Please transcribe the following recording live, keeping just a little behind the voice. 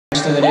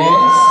of the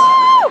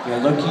days. You're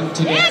looking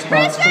to dance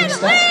bronze quick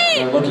step.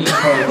 You're looking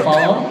for a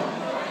follow.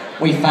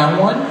 We found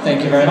one.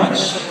 Thank you very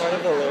much.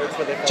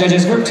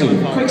 Judges group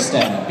 2, quick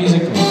step.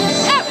 Music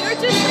please. Yeah, we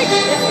were just like...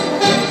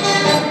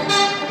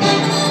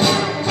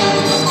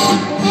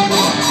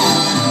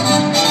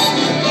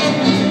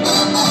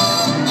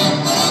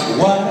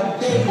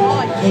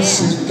 This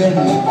has been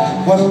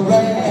what a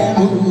rare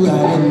mood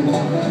I'm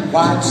in.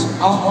 Why, it's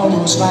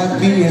almost like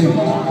being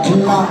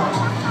in love.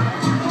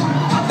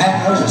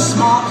 There's a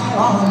smile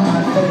on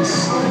my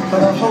face for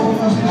the whole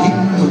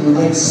human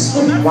race.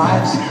 Why,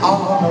 it's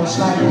almost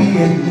like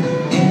being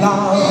in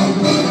love.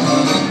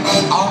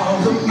 All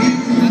the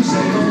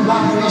music of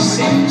life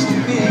seems to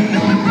be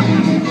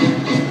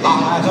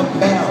like a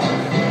bell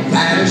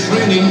that is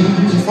ringing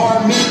for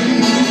me.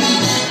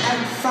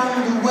 And from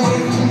the way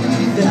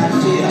that I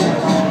feel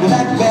when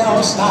that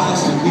bell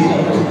starts to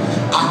peal,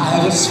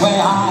 I would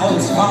swear I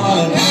was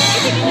falling,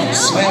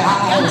 swear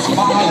I was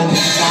falling.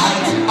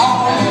 Now it's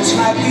almost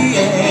like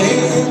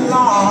being in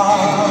love.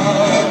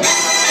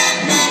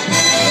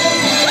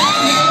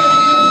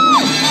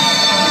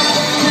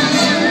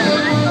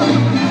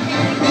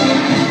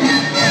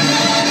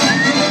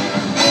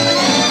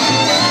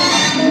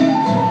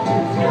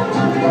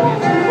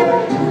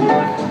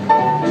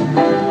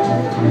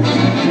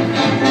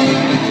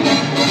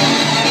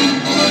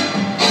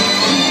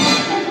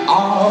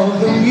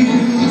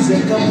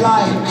 Of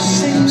life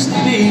seems to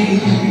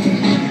be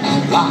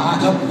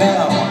like a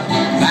bell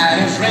that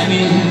is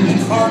ringing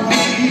for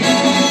me.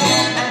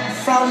 And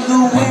from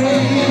the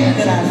way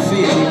that I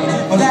feel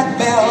when that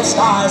bell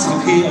starts to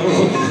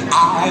peal,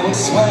 I would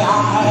swear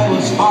I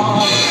was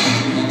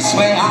falling,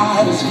 swear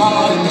I was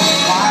falling.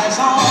 Why, it's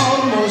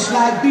almost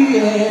like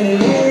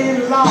being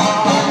in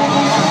love.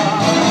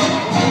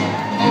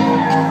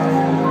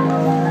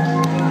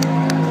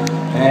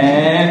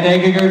 And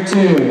thank you, group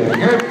 2.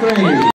 Group 3.